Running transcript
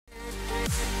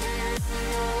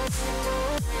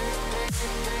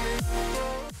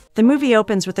The movie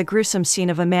opens with a gruesome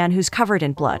scene of a man who's covered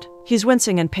in blood. He's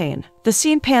wincing in pain. The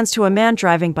scene pans to a man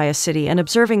driving by a city and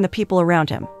observing the people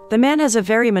around him. The man has a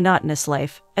very monotonous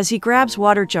life, as he grabs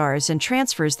water jars and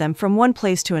transfers them from one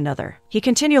place to another. He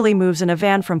continually moves in a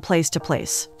van from place to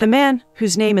place. The man,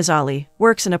 whose name is Ali,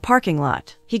 works in a parking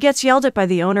lot. He gets yelled at by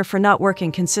the owner for not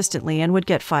working consistently and would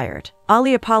get fired.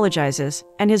 Ali apologizes,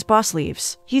 and his boss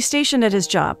leaves. He's stationed at his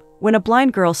job when a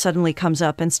blind girl suddenly comes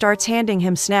up and starts handing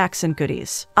him snacks and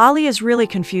goodies. Ali is really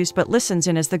confused but listens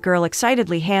in as the girl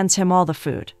excitedly hands him all the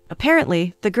food.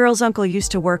 Apparently, the girl's uncle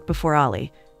used to work before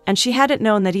Ali, and she hadn't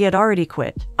known that he had already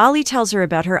quit. Ali tells her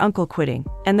about her uncle quitting,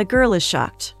 and the girl is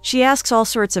shocked. She asks all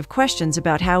sorts of questions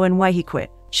about how and why he quit.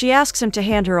 She asks him to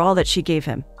hand her all that she gave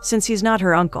him, since he's not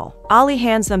her uncle. Ali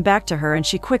hands them back to her and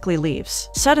she quickly leaves.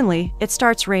 Suddenly, it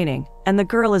starts raining, and the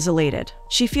girl is elated.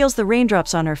 She feels the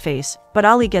raindrops on her face, but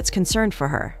Ali gets concerned for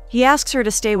her. He asks her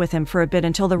to stay with him for a bit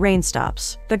until the rain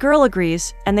stops. The girl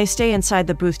agrees, and they stay inside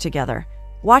the booth together,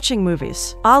 watching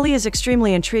movies. Ali is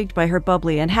extremely intrigued by her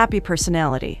bubbly and happy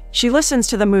personality. She listens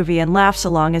to the movie and laughs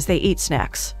along as they eat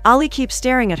snacks. Ali keeps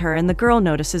staring at her and the girl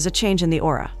notices a change in the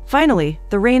aura. Finally,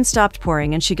 the rain stopped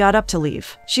pouring and she got up to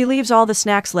leave. She leaves all the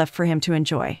snacks left for him to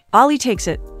enjoy. Ali takes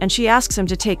it, and she asks him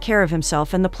to take care of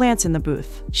himself and the plants in the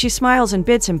booth. She smiles and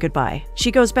bids him goodbye. She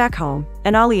goes back home,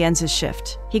 and Ali ends his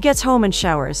shift. He gets home and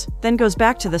showers, then goes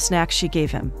back to the snacks she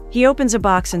gave him. He opens a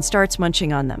box and starts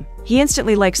munching on them. He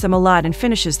instantly likes them a lot and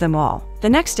finishes them all. The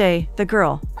next day, the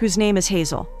girl, whose name is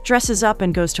Hazel, dresses up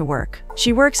and goes to work.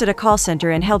 She works at a call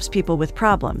center and helps people with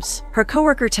problems. Her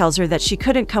coworker tells her that she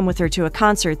couldn't come with her to a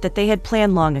concert that they had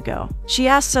planned long ago. She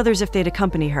asks others if they'd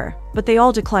accompany her, but they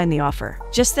all decline the offer.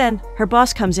 Just then, her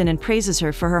boss comes in and praises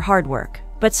her for her hard work.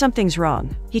 But something's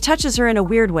wrong. He touches her in a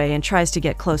weird way and tries to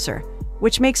get closer,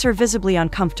 which makes her visibly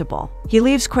uncomfortable. He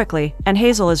leaves quickly, and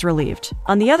Hazel is relieved.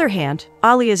 On the other hand,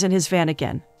 Ali is in his van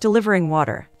again, delivering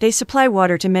water. They supply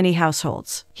water to many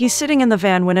households. He's sitting in the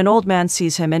van when an old man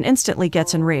sees him and instantly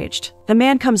gets enraged. The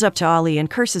man comes up to Ali and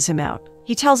curses him out.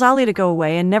 He tells Ali to go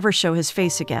away and never show his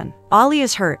face again. Ali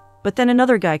is hurt, but then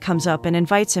another guy comes up and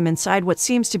invites him inside what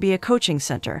seems to be a coaching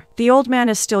center. The old man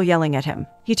is still yelling at him.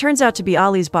 He turns out to be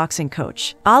Ali's boxing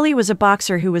coach. Ali was a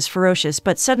boxer who was ferocious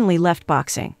but suddenly left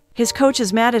boxing. His coach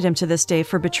is mad at him to this day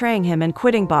for betraying him and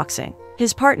quitting boxing.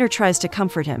 His partner tries to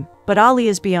comfort him, but Ali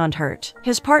is beyond hurt.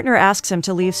 His partner asks him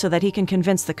to leave so that he can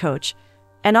convince the coach,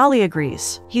 and Ali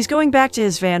agrees. He's going back to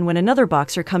his van when another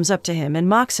boxer comes up to him and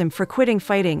mocks him for quitting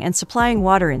fighting and supplying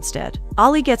water instead.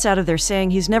 Ali gets out of there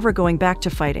saying he's never going back to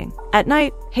fighting. At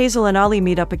night, Hazel and Ali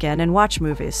meet up again and watch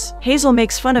movies. Hazel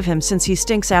makes fun of him since he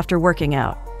stinks after working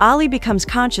out. Ali becomes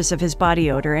conscious of his body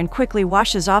odor and quickly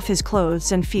washes off his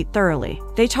clothes and feet thoroughly.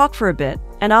 They talk for a bit,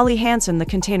 and Ali hands him the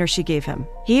container she gave him.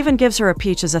 He even gives her a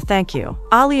peach as a thank you.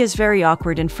 Ali is very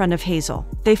awkward in front of Hazel.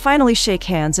 They finally shake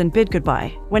hands and bid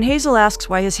goodbye. When Hazel asks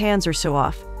why his hands are so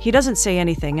off, he doesn't say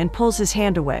anything and pulls his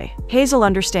hand away. Hazel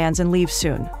understands and leaves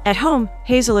soon. At home,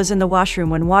 Hazel is in the washroom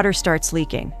when water starts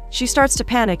leaking. She starts to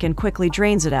panic and quickly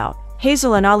drains it out.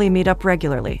 Hazel and Ali meet up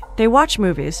regularly. They watch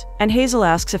movies, and Hazel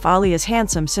asks if Ali is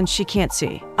handsome since she can't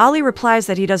see. Ali replies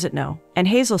that he doesn't know, and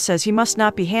Hazel says he must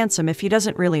not be handsome if he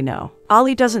doesn't really know.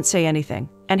 Ali doesn't say anything,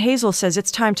 and Hazel says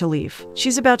it's time to leave.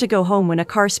 She's about to go home when a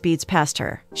car speeds past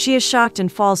her. She is shocked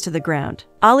and falls to the ground.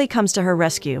 Ali comes to her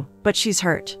rescue, but she's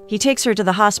hurt. He takes her to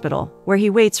the hospital, where he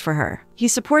waits for her. He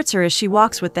supports her as she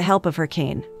walks with the help of her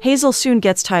cane. Hazel soon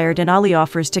gets tired and Ali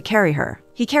offers to carry her.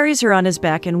 He carries her on his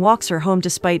back and walks her home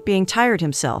despite being tired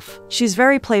himself. She's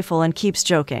very playful and keeps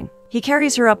joking. He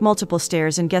carries her up multiple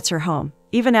stairs and gets her home,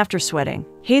 even after sweating.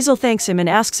 Hazel thanks him and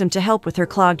asks him to help with her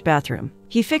clogged bathroom.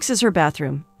 He fixes her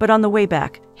bathroom, but on the way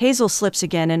back, Hazel slips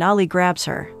again and Ali grabs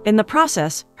her. In the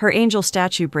process, her angel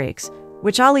statue breaks,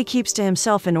 which Ali keeps to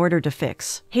himself in order to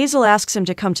fix. Hazel asks him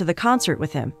to come to the concert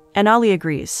with him, and Ali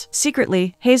agrees.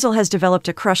 Secretly, Hazel has developed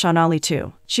a crush on Ali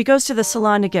too. She goes to the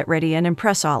salon to get ready and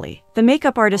impress Ali. The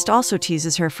makeup artist also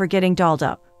teases her for getting dolled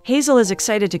up. Hazel is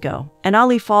excited to go, and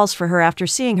Ali falls for her after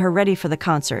seeing her ready for the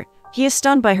concert. He is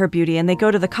stunned by her beauty and they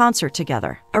go to the concert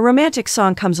together. A romantic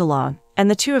song comes along,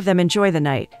 and the two of them enjoy the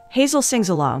night. Hazel sings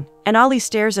along, and Ali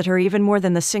stares at her even more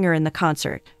than the singer in the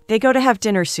concert. They go to have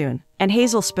dinner soon, and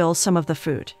Hazel spills some of the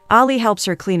food. Ali helps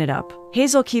her clean it up.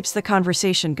 Hazel keeps the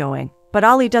conversation going, but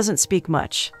Ali doesn't speak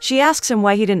much. She asks him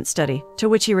why he didn't study, to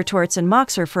which he retorts and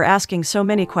mocks her for asking so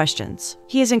many questions.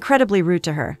 He is incredibly rude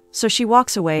to her, so she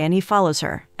walks away and he follows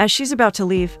her. As she's about to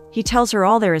leave, he tells her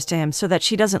all there is to him so that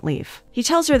she doesn't leave. He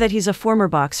tells her that he's a former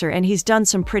boxer and he's done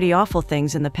some pretty awful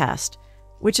things in the past,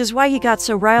 which is why he got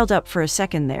so riled up for a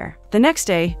second there. The next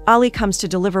day, Ali comes to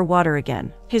deliver water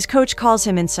again. His coach calls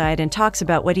him inside and talks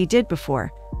about what he did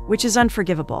before, which is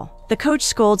unforgivable. The coach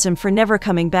scolds him for never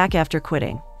coming back after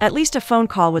quitting. At least a phone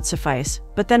call would suffice,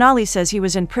 but then Ali says he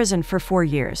was in prison for 4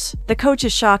 years. The coach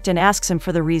is shocked and asks him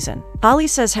for the reason. Ali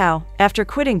says how, after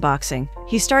quitting boxing,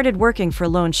 he started working for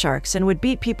loan sharks and would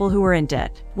beat people who were in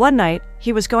debt. One night,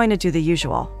 he was going to do the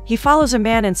usual. He follows a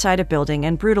man inside a building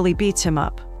and brutally beats him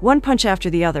up. One punch after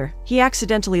the other, he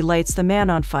accidentally lights the man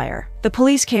on fire. The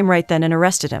police came right then and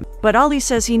arrested him. But Ali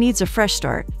says he needs a fresh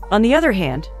start. On the other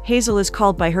hand, Hazel is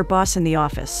called by her boss in the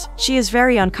office. She is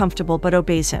very uncomfortable but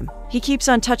obeys him. He keeps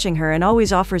on touching her and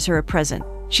always offers her a present.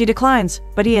 She declines,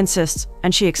 but he insists,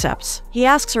 and she accepts. He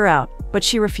asks her out, but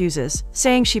she refuses,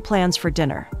 saying she plans for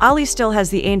dinner. Ali still has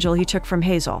the angel he took from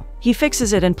Hazel. He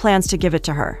fixes it and plans to give it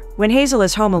to her. When Hazel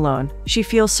is home alone, she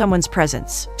feels someone's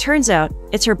presence. Turns out,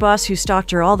 it's her boss who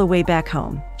stalked her all the way back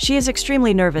home. She is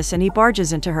extremely nervous and he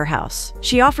barges into her house.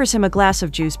 She offers him a glass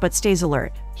of juice but stays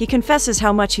alert. He confesses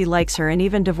how much he likes her and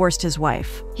even divorced his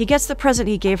wife. He gets the present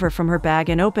he gave her from her bag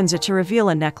and opens it to reveal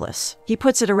a necklace. He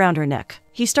puts it around her neck.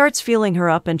 He starts feeling her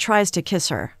up and tries to kiss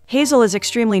her. Hazel is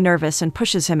extremely nervous and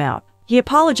pushes him out. He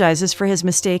apologizes for his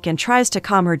mistake and tries to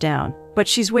calm her down, but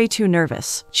she's way too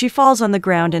nervous. She falls on the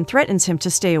ground and threatens him to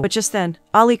stay away. But just then,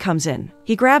 Ali comes in.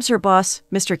 He grabs her boss,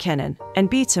 Mr. Kennan, and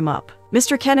beats him up.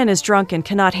 Mr. Kennan is drunk and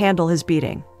cannot handle his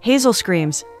beating. Hazel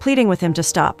screams, pleading with him to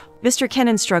stop. Mr.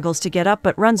 Kennan struggles to get up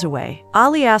but runs away.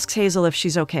 Ali asks Hazel if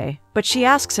she's okay, but she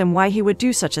asks him why he would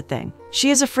do such a thing.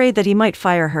 She is afraid that he might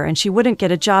fire her and she wouldn't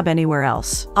get a job anywhere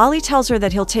else. Ali tells her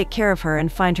that he'll take care of her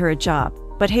and find her a job,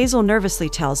 but Hazel nervously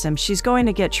tells him she's going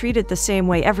to get treated the same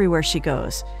way everywhere she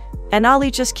goes. And Ali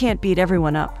just can't beat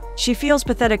everyone up. She feels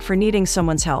pathetic for needing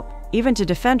someone's help, even to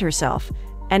defend herself,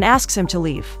 and asks him to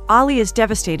leave. Ali is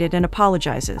devastated and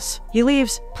apologizes. He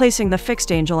leaves, placing the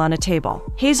fixed angel on a table.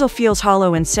 Hazel feels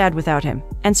hollow and sad without him,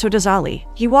 and so does Ali.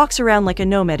 He walks around like a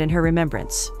nomad in her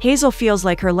remembrance. Hazel feels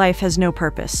like her life has no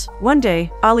purpose. One day,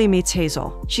 Ali meets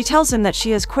Hazel. She tells him that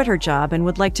she has quit her job and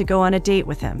would like to go on a date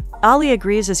with him. Ali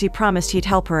agrees as he promised he'd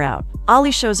help her out.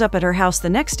 Ali shows up at her house the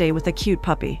next day with a cute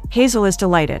puppy. Hazel is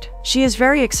delighted. She is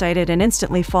very excited and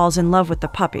instantly falls in love with the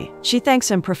puppy. She thanks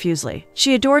him profusely.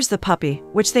 She adores the puppy,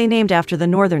 which they named after the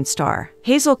Northern Star.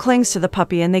 Hazel clings to the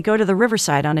puppy and they go to the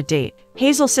riverside on a date.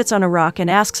 Hazel sits on a rock and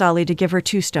asks Ali to give her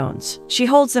 2 stones. She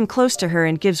holds them close to her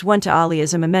and gives one to Ali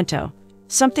as a memento,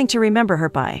 something to remember her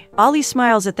by. Ali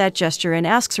smiles at that gesture and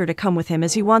asks her to come with him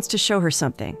as he wants to show her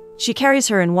something. She carries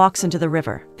her and walks into the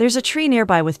river. There's a tree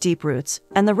nearby with deep roots,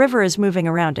 and the river is moving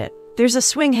around it. There's a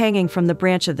swing hanging from the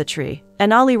branch of the tree,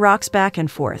 and Ali rocks back and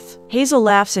forth. Hazel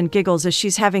laughs and giggles as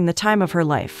she's having the time of her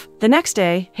life. The next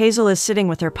day, Hazel is sitting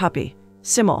with her puppy,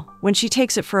 Simmel, when she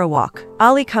takes it for a walk.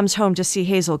 Ali comes home to see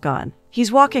Hazel gone.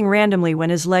 He's walking randomly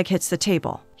when his leg hits the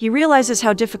table. He realizes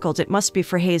how difficult it must be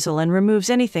for Hazel and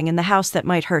removes anything in the house that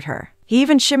might hurt her. He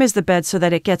even shimmies the bed so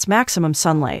that it gets maximum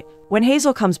sunlight. When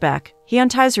Hazel comes back, he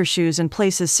unties her shoes and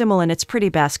places Simmel in its pretty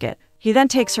basket. He then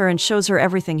takes her and shows her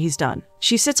everything he's done.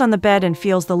 She sits on the bed and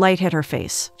feels the light hit her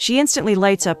face. She instantly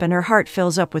lights up and her heart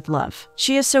fills up with love.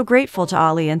 She is so grateful to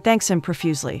Ali and thanks him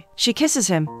profusely. She kisses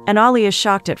him, and Ali is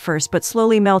shocked at first but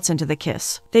slowly melts into the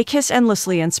kiss. They kiss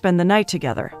endlessly and spend the night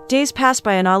together. Days pass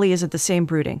by and Ali isn't the same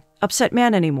brooding, upset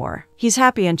man anymore. He's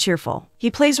happy and cheerful.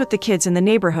 He plays with the kids in the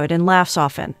neighborhood and laughs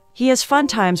often. He has fun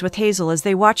times with Hazel as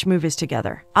they watch movies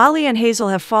together. Ali and Hazel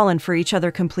have fallen for each other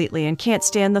completely and can't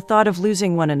stand the thought of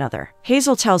losing one another.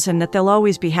 Hazel tells him that they'll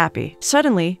always be happy.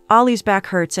 Suddenly, Ali's back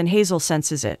hurts and Hazel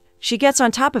senses it. She gets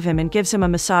on top of him and gives him a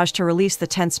massage to release the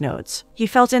tense nodes. He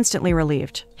felt instantly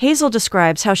relieved. Hazel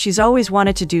describes how she's always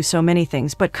wanted to do so many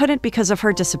things but couldn't because of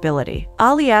her disability.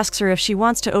 Ali asks her if she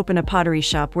wants to open a pottery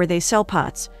shop where they sell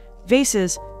pots,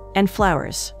 vases, and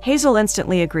flowers. Hazel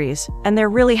instantly agrees, and they're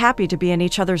really happy to be in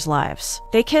each other's lives.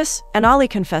 They kiss, and Ali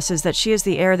confesses that she is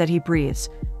the air that he breathes,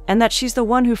 and that she's the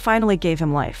one who finally gave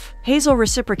him life. Hazel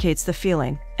reciprocates the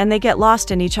feeling, and they get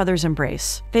lost in each other's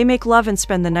embrace. They make love and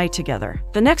spend the night together.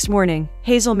 The next morning,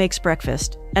 Hazel makes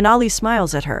breakfast, and Ali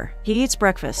smiles at her. He eats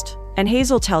breakfast, and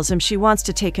Hazel tells him she wants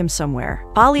to take him somewhere.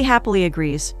 Ali happily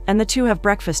agrees, and the two have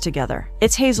breakfast together.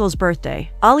 It's Hazel's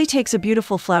birthday. Ali takes a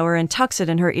beautiful flower and tucks it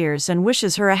in her ears and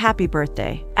wishes her a happy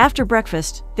birthday. After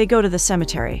breakfast, they go to the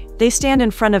cemetery. They stand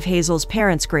in front of Hazel's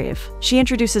parents' grave. She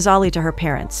introduces Ali to her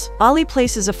parents. Ali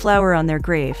places a flower on their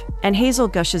grave, and Hazel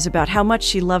gushes about how much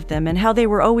she loved them and how they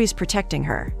were always protecting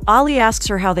her. Ali asks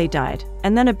her how they died,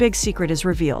 and then a big secret is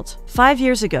revealed. 5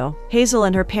 years ago, Hazel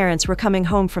and her parents were coming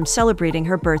home from celebrating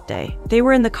her birthday. They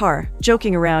were in the car,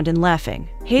 joking around and laughing.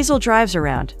 Hazel drives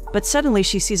around, but suddenly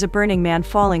she sees a burning man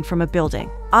falling from a building.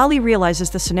 Ali realizes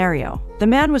the scenario. The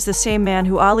man was the same man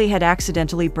who Ali had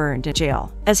accidentally burned in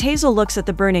jail. As Hazel looks at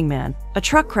the burning man, a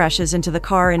truck crashes into the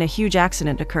car and a huge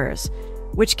accident occurs,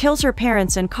 which kills her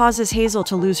parents and causes Hazel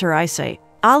to lose her eyesight.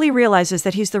 Ali realizes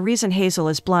that he's the reason Hazel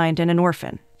is blind and an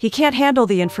orphan. He can't handle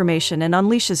the information and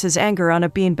unleashes his anger on a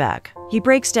beanbag. He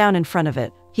breaks down in front of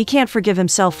it. He can't forgive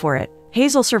himself for it.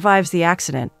 Hazel survives the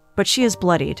accident, but she is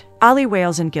bloodied. Ali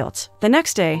wails in guilt. The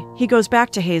next day, he goes back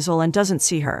to Hazel and doesn't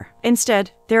see her. Instead,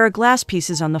 there are glass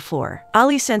pieces on the floor.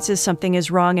 Ali senses something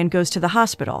is wrong and goes to the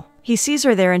hospital. He sees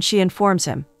her there and she informs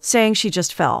him, saying she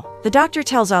just fell. The doctor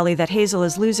tells Ali that Hazel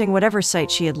is losing whatever sight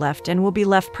she had left and will be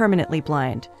left permanently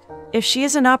blind if she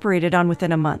isn't operated on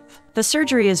within a month. The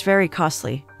surgery is very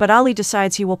costly, but Ali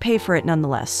decides he will pay for it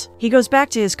nonetheless. He goes back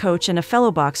to his coach and a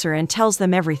fellow boxer and tells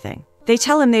them everything. They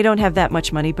tell him they don't have that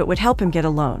much money but would help him get a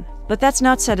loan. But that's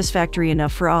not satisfactory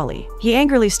enough for Ali. He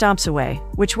angrily stomps away,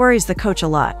 which worries the coach a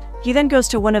lot. He then goes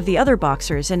to one of the other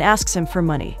boxers and asks him for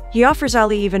money. He offers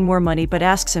Ali even more money but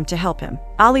asks him to help him.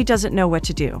 Ali doesn't know what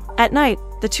to do. At night,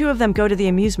 the two of them go to the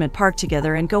amusement park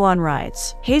together and go on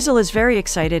rides. Hazel is very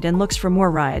excited and looks for more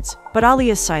rides, but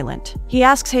Ali is silent. He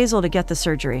asks Hazel to get the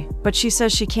surgery, but she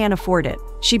says she can't afford it.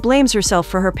 She blames herself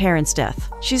for her parents'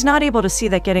 death. She's not able to see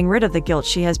that getting rid of the guilt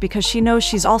she has because she knows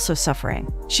she's also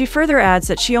suffering. She further adds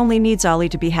that she only needs Ali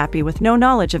to be happy with no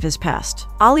knowledge of his past.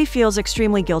 Ali feels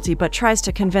extremely guilty but tries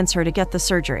to convince her to get the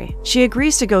surgery. She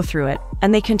agrees to go through it,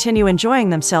 and they continue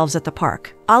enjoying themselves at the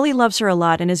park. Ali loves her a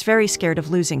lot and is very scared of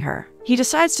losing her. He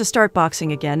decides to start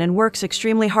boxing again and works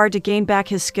extremely hard to gain back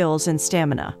his skills and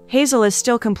stamina. Hazel is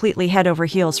still completely head over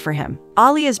heels for him.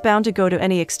 Ali is bound to go to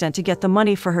any extent to get the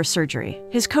money for her surgery.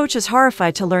 His coach is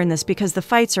horrified to learn this because the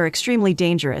fights are extremely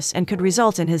dangerous and could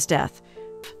result in his death.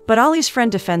 But Ali's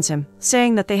friend defends him,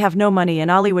 saying that they have no money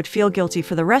and Ali would feel guilty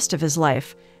for the rest of his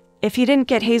life if he didn't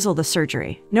get Hazel the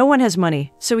surgery. No one has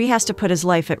money, so he has to put his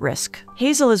life at risk.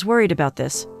 Hazel is worried about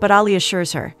this, but Ali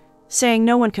assures her, saying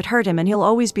no one could hurt him and he'll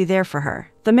always be there for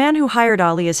her. The man who hired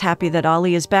Ali is happy that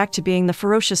Ali is back to being the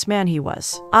ferocious man he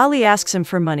was. Ali asks him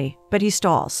for money, but he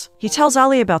stalls. He tells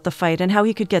Ali about the fight and how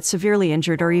he could get severely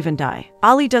injured or even die.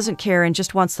 Ali doesn't care and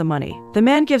just wants the money. The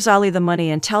man gives Ali the money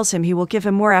and tells him he will give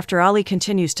him more after Ali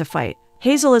continues to fight.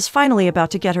 Hazel is finally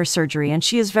about to get her surgery and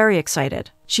she is very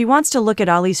excited. She wants to look at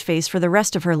Ali's face for the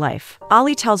rest of her life.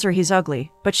 Ali tells her he's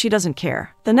ugly, but she doesn't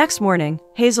care. The next morning,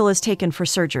 Hazel is taken for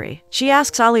surgery. She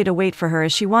asks Ali to wait for her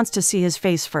as she wants to see his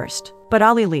face first. But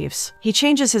Ali leaves. He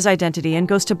changes his identity and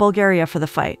goes to Bulgaria for the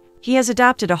fight. He has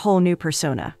adopted a whole new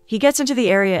persona. He gets into the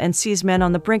area and sees men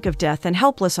on the brink of death and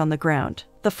helpless on the ground.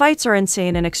 The fights are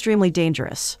insane and extremely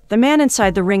dangerous. The man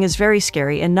inside the ring is very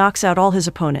scary and knocks out all his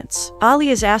opponents. Ali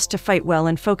is asked to fight well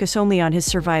and focus only on his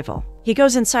survival. He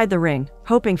goes inside the ring,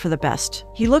 hoping for the best.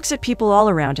 He looks at people all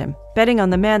around him, betting on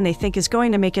the man they think is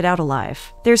going to make it out alive.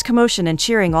 There's commotion and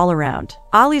cheering all around.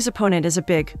 Ali's opponent is a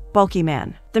big, bulky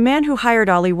man. The man who hired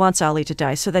Ali wants Ali to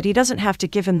die so that he doesn't have to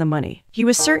give him the money. He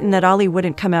was certain that Ali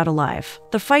wouldn't come out alive.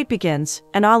 The fight begins,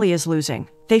 and Ali is losing.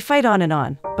 They fight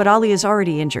on, but Ali is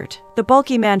already injured. The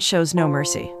bulky man shows no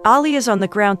mercy. Ali is on the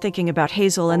ground thinking about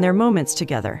Hazel and their moments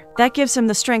together. That gives him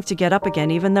the strength to get up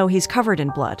again even though he's covered in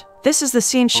blood. This is the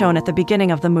scene shown at the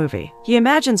beginning of the movie. He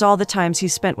imagines all the times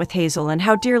he's spent with Hazel and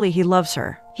how dearly he loves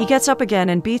her. He gets up again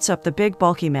and beats up the big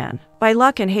bulky man. By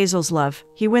luck and Hazel's love,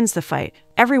 he wins the fight.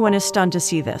 Everyone is stunned to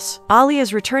see this. Ali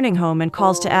is returning home and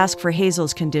calls to ask for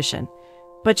Hazel's condition.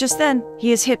 But just then,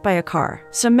 he is hit by a car.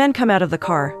 Some men come out of the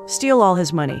car, steal all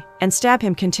his money, and stab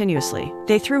him continuously.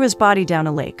 They threw his body down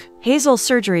a lake. Hazel's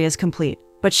surgery is complete,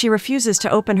 but she refuses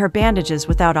to open her bandages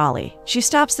without Ali. She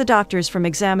stops the doctors from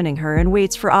examining her and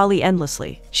waits for Ali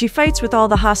endlessly. She fights with all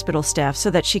the hospital staff so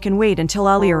that she can wait until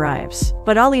Ali arrives.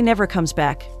 But Ali never comes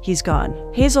back. He's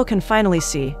gone. Hazel can finally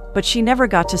see, but she never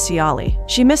got to see Ali.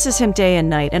 She misses him day and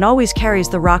night and always carries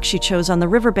the rock she chose on the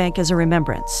riverbank as a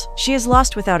remembrance. She is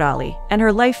lost without Ali, and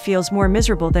her life feels more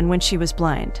miserable than when she was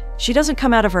blind. She doesn't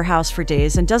come out of her house for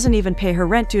days and doesn't even pay her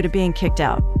rent due to being kicked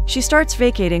out. She starts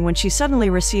vacating when she suddenly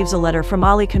receives a letter from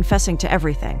Ali confessing to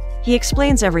everything. He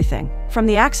explains everything, from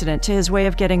the accident to his way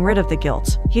of getting rid of the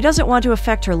guilt. He doesn't want to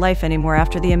affect her life anymore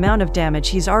after the amount of damage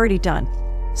he's already done.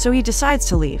 so he decides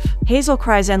to leave. Hazel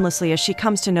cries endlessly as she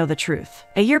comes to know the truth.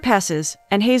 A year passes,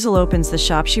 and Hazel opens the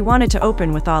shop she wanted to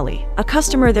open with Ollie. A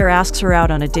customer there asks her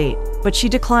out on a date, but she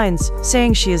declines,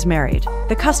 saying she is married.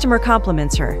 The customer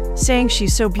compliments her, saying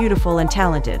she's so beautiful and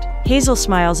talented. Hazel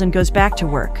smiles and goes back to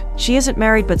work. She isn't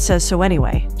married but says so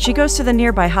anyway. She goes to the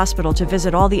nearby hospital to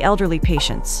visit all the elderly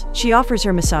patients. She offers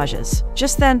her massages.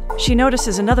 Just then, she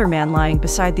notices another man lying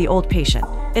beside the old patient.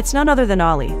 It's none other than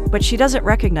Ollie, but she doesn't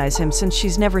recognize him since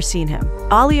she's never seen him.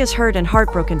 Ollie is hurt and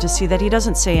heartbroken to see that he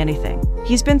doesn't say anything.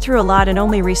 He's been through a lot and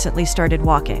only recently started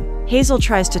walking. Hazel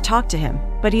tries to talk to him,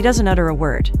 but he doesn't utter a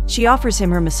word. She offers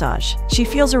him her massage. She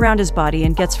feels around his body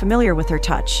and gets familiar with her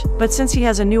touch, but since he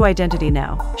has a new identity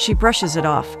now, she brushes it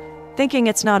off, thinking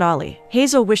it's not Ollie.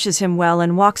 Hazel wishes him well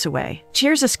and walks away.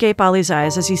 Tears escape Ollie's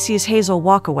eyes as he sees Hazel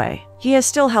walk away. He has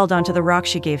still held onto the rock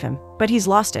she gave him, but he's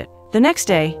lost it. The next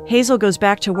day, Hazel goes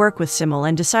back to work with Simmel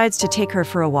and decides to take her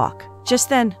for a walk. Just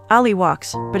then, Ollie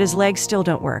walks, but his legs still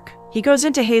don't work. He goes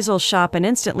into Hazel's shop and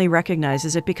instantly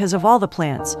recognizes it because of all the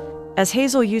plants, as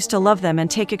Hazel used to love them and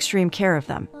take extreme care of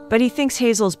them. But he thinks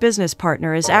Hazel's business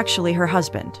partner is actually her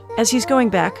husband. As he's going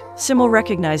back, Simmel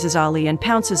recognizes Ollie and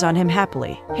pounces on him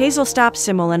happily. Hazel stops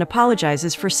Simmel and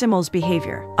apologizes for Simmel's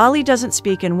behavior. Ollie doesn't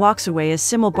speak and walks away as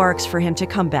Simmel barks for him to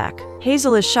come back.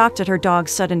 Hazel is shocked at her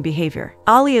dog's sudden behavior.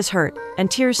 Ollie is hurt, and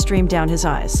tears stream down his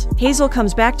eyes. Hazel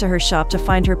comes back to her shop to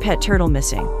find her pet turtle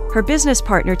missing. Her business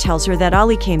partner tells her that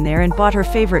Ollie came there and bought her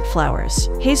favorite flowers.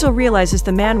 Hazel realizes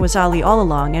the man was Ollie all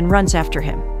along and runs after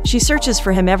him. She searches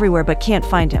for him everywhere but can't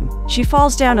find him. She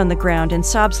falls down on the ground and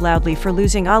sobs loudly for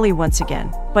losing Ollie once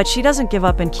again. But she doesn't give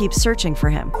up and keeps searching for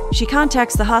him. She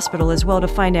contacts the hospital as well to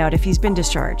find out if he's been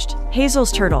discharged.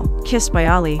 Hazel's turtle, kissed by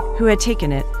Ollie, who had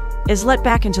taken it, is let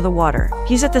back into the water.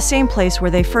 He's at the same place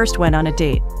where they first went on a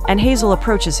date, and Hazel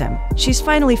approaches him. She's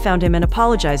finally found him and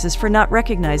apologizes for not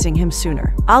recognizing him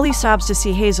sooner. Ollie sobs to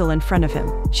see Hazel in front of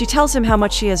him. She tells him how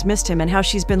much she has missed him and how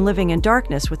she's been living in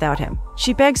darkness without him.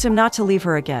 She begs him not to leave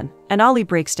her again, and Ollie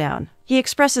breaks down. He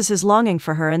expresses his longing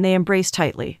for her and they embrace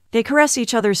tightly. They caress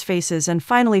each other's faces and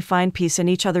finally find peace in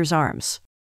each other's arms.